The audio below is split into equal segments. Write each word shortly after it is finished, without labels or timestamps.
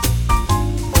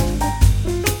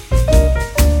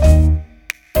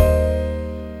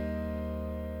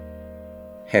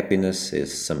Happiness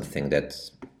is something that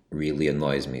really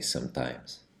annoys me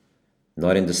sometimes.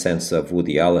 Not in the sense of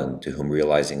Woody Allen, to whom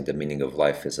realizing the meaning of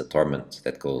life is a torment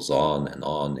that goes on and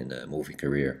on in a movie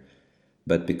career,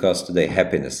 but because today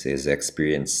happiness is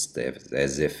experienced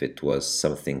as if it was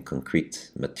something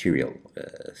concrete, material,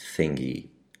 thingy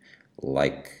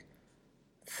like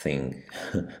thing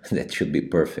that should be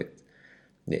perfect.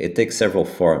 It takes several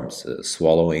forms: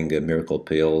 swallowing a miracle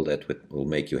pill that will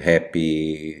make you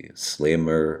happy,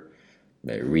 slimmer,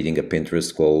 reading a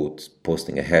Pinterest quote,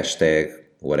 posting a hashtag,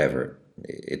 whatever.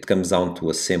 It comes down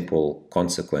to a simple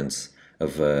consequence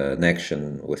of an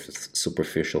action with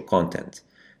superficial content,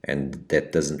 and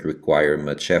that doesn't require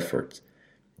much effort.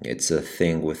 It's a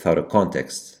thing without a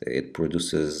context. It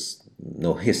produces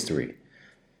no history.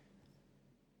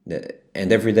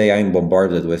 And every day I'm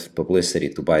bombarded with publicity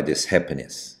to buy this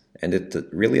happiness. And it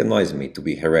really annoys me to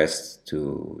be harassed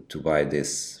to buy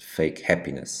this fake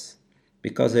happiness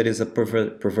because it is a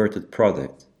perverted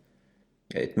product.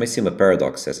 It may seem a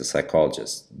paradox as a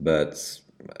psychologist, but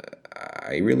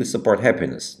I really support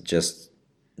happiness, just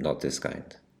not this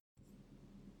kind.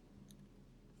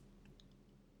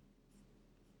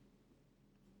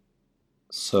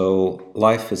 So,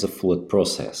 life is a fluid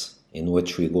process in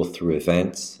which we go through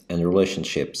events and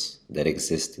relationships that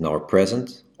exist in our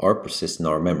present or persist in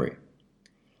our memory.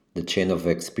 The chain of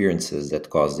experiences that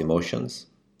cause emotions,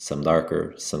 some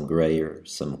darker, some grayer,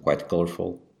 some quite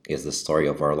colorful, is the story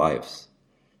of our lives.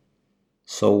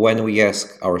 So, when we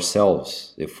ask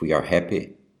ourselves if we are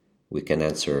happy, we can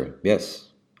answer,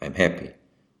 yes, I'm happy.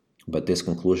 But this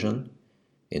conclusion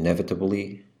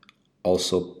inevitably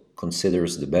also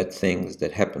considers the bad things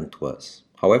that happen to us.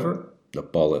 However,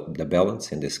 the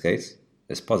balance in this case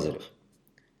is positive.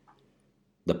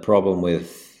 The problem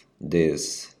with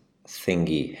this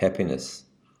thingy happiness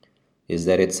is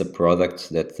that it's a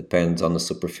product that depends on a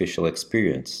superficial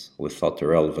experience without a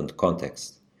relevant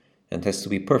context and has to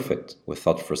be perfect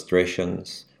without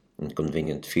frustrations,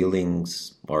 inconvenient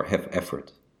feelings, or have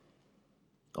effort.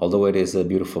 Although it is a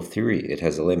beautiful theory, it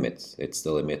has a limit. It's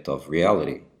the limit of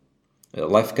reality.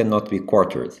 Life cannot be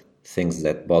quartered. Things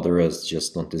that bother us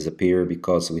just don't disappear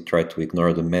because we try to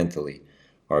ignore them mentally,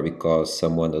 or because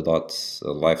someone adopts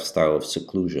a lifestyle of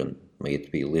seclusion, may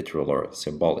it be literal or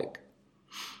symbolic.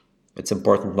 It's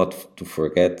important not to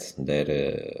forget that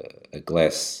a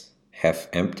glass half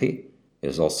empty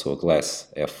is also a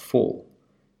glass half full.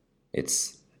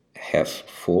 It's half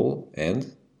full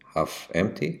and half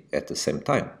empty at the same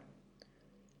time.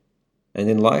 And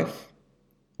in life,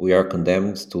 we are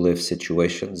condemned to live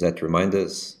situations that remind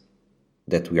us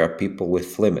that we are people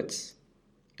with limits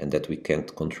and that we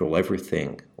can't control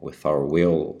everything with our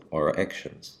will or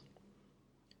actions.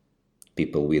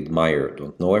 People we admire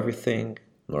don't know everything,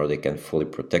 nor they can fully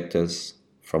protect us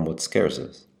from what scares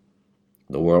us.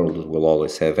 The world will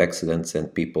always have accidents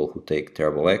and people who take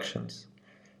terrible actions,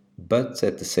 but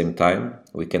at the same time,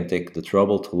 we can take the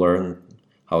trouble to learn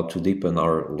how to deepen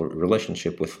our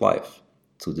relationship with life,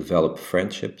 to develop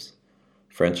friendship,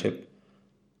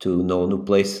 to know new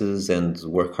places and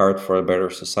work hard for a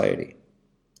better society.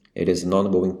 It is an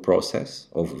ongoing process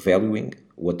of valuing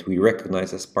what we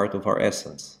recognize as part of our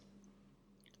essence.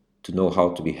 To know how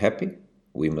to be happy,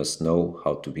 we must know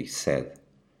how to be sad.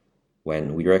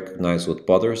 When we recognize what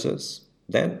bothers us,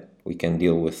 then we can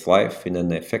deal with life in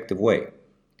an effective way.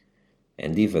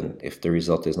 And even if the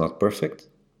result is not perfect,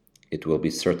 it will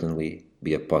certainly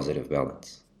be a positive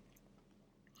balance.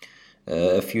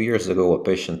 A few years ago, a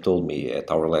patient told me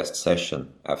at our last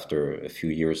session, after a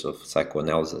few years of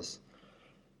psychoanalysis,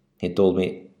 he told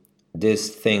me,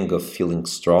 this thing of feeling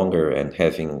stronger and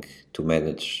having to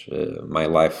manage my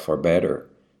life for better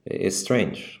is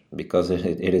strange because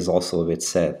it is also a bit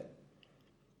sad.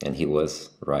 And he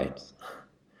was right.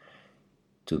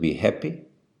 To be happy,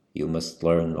 you must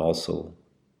learn also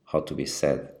how to be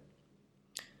sad.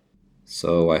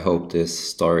 So I hope this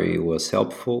story was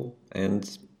helpful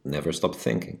and never stop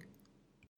thinking.